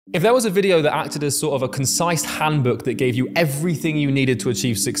If there was a video that acted as sort of a concise handbook that gave you everything you needed to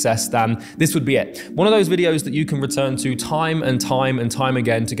achieve success, then this would be it. One of those videos that you can return to time and time and time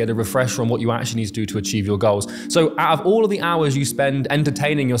again to get a refresher on what you actually need to do to achieve your goals. So out of all of the hours you spend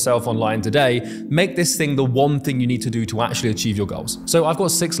entertaining yourself online today, make this thing the one thing you need to do to actually achieve your goals. So I've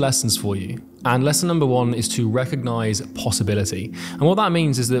got 6 lessons for you. And lesson number 1 is to recognize possibility. And what that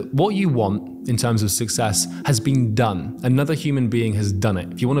means is that what you want in terms of success has been done. Another human being has done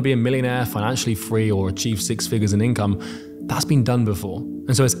it. If you want to be a millionaire, financially free, or achieve 6 figures in income, that's been done before.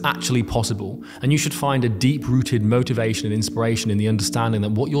 And so it's actually possible. And you should find a deep-rooted motivation and inspiration in the understanding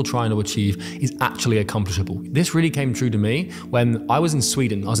that what you're trying to achieve is actually accomplishable. This really came true to me when I was in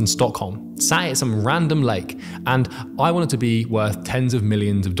Sweden. I was in Stockholm, sat at some random lake, and I wanted to be worth tens of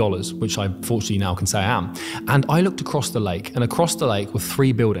millions of dollars, which I fortunately now can say I am. And I looked across the lake, and across the lake were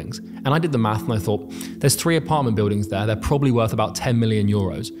 3 buildings. And I did the math and I thought, there's 3 apartment buildings there. They're probably worth about 10 million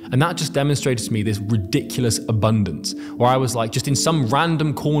euros. And that just demonstrated to me this ridiculous abundance, where I was like, just in some random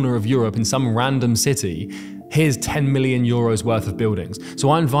corner of Europe, in some random city, here's 10 million euros worth of buildings.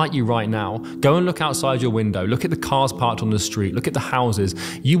 So I invite you right now, go and look outside your window, look at the cars parked on the street, look at the houses.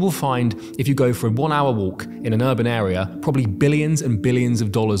 You will find, if you go for a 1-hour walk in an urban area, probably billions and billions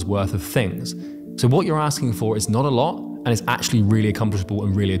of dollars worth of things. So what you're asking for is not a lot, and it's actually really accomplishable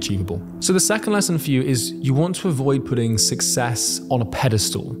and really achievable. So the second lesson for you is you want to avoid putting success on a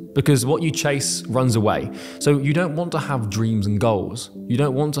pedestal, because what you chase runs away. So you don't want to have dreams and goals. You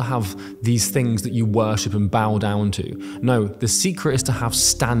don't want to have these things that you worship and bow down to. No, the secret is to have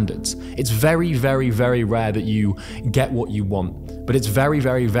standards. It's very, very, very rare that you get what you want, but it's very,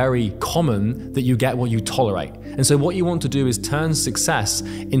 very, very common that you get what you tolerate. And so what you want to do is turn success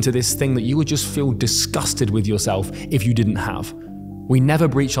into this thing that you would just feel disgusted with yourself if you didn't have. We never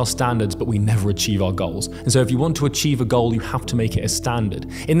breach our standards, but we never achieve our goals. And so if you want to achieve a goal, you have to make it a standard.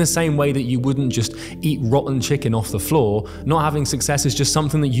 In the same way that you wouldn't just eat rotten chicken off the floor, not having success is just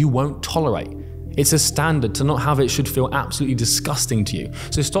something that you won't tolerate. It's a standard. To not have it should feel absolutely disgusting to you.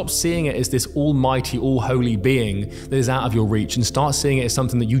 So stop seeing it as this almighty, all-holy being that is out of your reach, and start seeing it as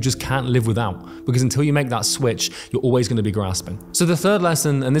something that you just can't live without. Because until you make that switch, you're always going to be grasping. So the third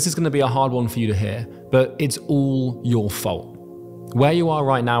lesson, and this is going to be a hard one for you to hear, but it's all your fault. Where you are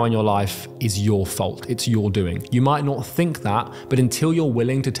right now in your life is your fault. It's your doing. You might not think that, but until you're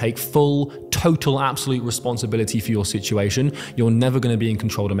willing to take full, total, absolute responsibility for your situation, you're never going to be in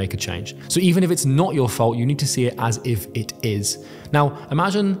control to make a change. So even if it's not your fault, you need to see it as if it is. Now,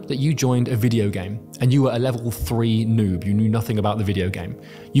 imagine that you joined a video game and you were a level 3 noob. You knew nothing about the video game.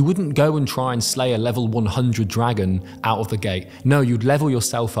 You wouldn't go and try and slay a level 100 dragon out of the gate. No, you'd level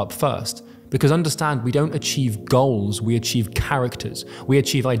yourself up first. Because understand, we don't achieve goals, we achieve characters. We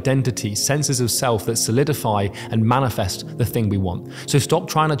achieve identity, senses of self that solidify and manifest the thing we want. So stop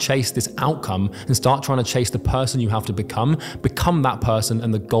trying to chase this outcome and start trying to chase the person you have to become. Become that person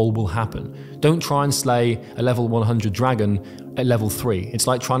and the goal will happen. Don't try and slay a level 100 dragon at level 3. It's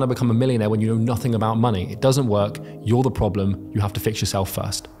like trying to become a millionaire when you know nothing about money. It doesn't work. You're the problem. You have to fix yourself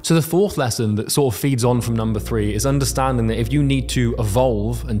first. So the fourth lesson that sort of feeds on from number 3 is understanding that if you need to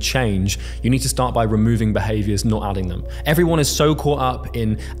evolve and change, you need to start by removing behaviors, not adding them. Everyone is so caught up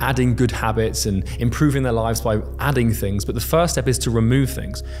in adding good habits and improving their lives by adding things, but the first step is to remove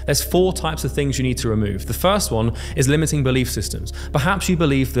things. There's 4 types of things you need to remove. The first one is limiting belief systems. Perhaps you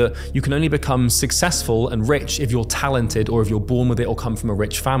believe that you can only become successful and rich if you're talented or if you're born with it or come from a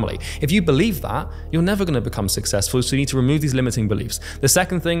rich family. If you believe that, you're never going to become successful, so you need to remove these limiting beliefs. The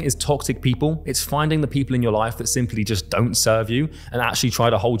second thing is toxic people. It's finding the people in your life that simply just don't serve you and actually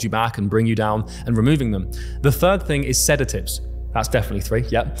try to hold you back and bring you down, and removing them. The third thing is sedatives. That's definitely 3,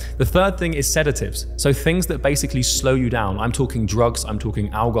 yeah. The third thing is sedatives. So things that basically slow you down. I'm talking drugs, I'm talking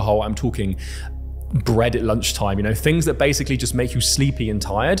alcohol, I'm talking bread at lunchtime, you know, things that basically just make you sleepy and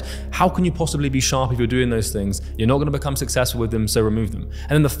tired. How can you possibly be sharp if you're doing those things? You're not going to become successful with them, so remove them.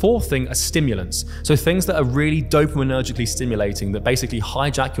 And then the fourth thing are stimulants. So things that are really dopaminergically stimulating, that basically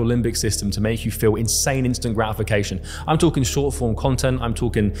hijack your limbic system to make you feel insane instant gratification. I'm talking short form content, I'm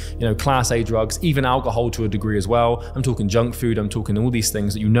talking, you know, class A drugs, even alcohol to a degree as well. I'm talking junk food, I'm talking all these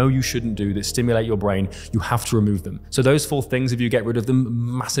things that you know you shouldn't do that stimulate your brain. You have to remove them. So those 4 things, if you get rid of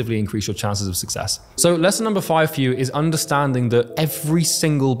them, massively increase your chances of success. So lesson number 5 for you is understanding that every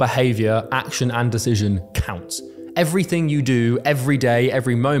single behavior, action, and decision counts. Everything you do every day,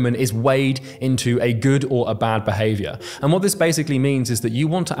 every moment is weighed into a good or a bad behavior. And what this basically means is that you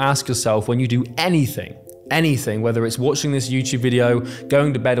want to ask yourself when you do anything, whether it's watching this YouTube video,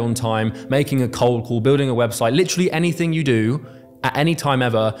 going to bed on time, making a cold call, building a website, literally anything you do, at any time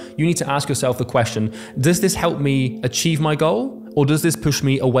ever, you need to ask yourself the question, does this help me achieve my goal? Or does this push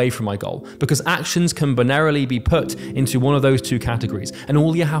me away from my goal? Because actions can binarily be put into one of those two categories. And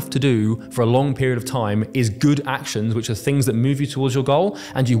all you have to do for a long period of time is good actions, which are things that move you towards your goal,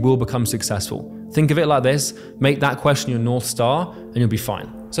 and you will become successful. Think of it like this, make that question your North Star, and you'll be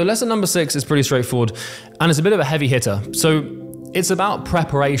fine. So lesson number 6 is pretty straightforward, and it's a bit of a heavy hitter. So it's about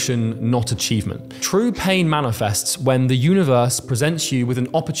preparation, not achievement. True pain manifests when the universe presents you with an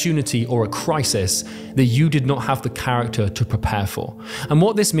opportunity or a crisis that you did not have the character to prepare for. And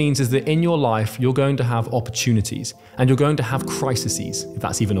what this means is that in your life, you're going to have opportunities and you're going to have crises, if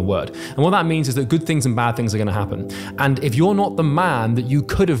that's even a word. And what that means is that good things and bad things are going to happen. And if you're not the man that you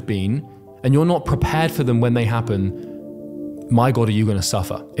could have been, and you're not prepared for them when they happen, my God, are you going to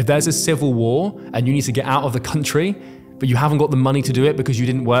suffer? If there's a civil war and you need to get out of the country, but you haven't got the money to do it because you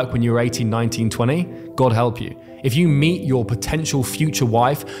didn't work when you were 18, 19, 20, God help you. If you meet your potential future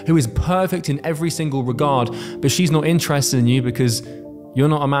wife who is perfect in every single regard, but she's not interested in you because you're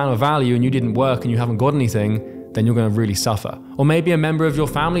not a man of value and you didn't work and you haven't got anything, then you're going to really suffer. Or maybe a member of your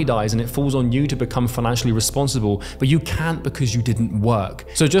family dies and it falls on you to become financially responsible, but you can't because you didn't work.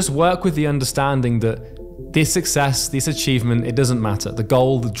 So just work with the understanding that this success, this achievement, it doesn't matter. The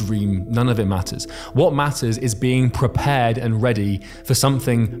goal, the dream, none of it matters. What matters is being prepared and ready for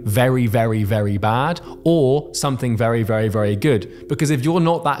something very, very, very bad or something very, very, very good. Because if you're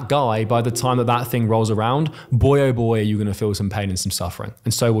not that guy by the time that that thing rolls around, boy, oh boy, are you going to feel some pain and some suffering.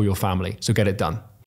 And so will your family. So get it done.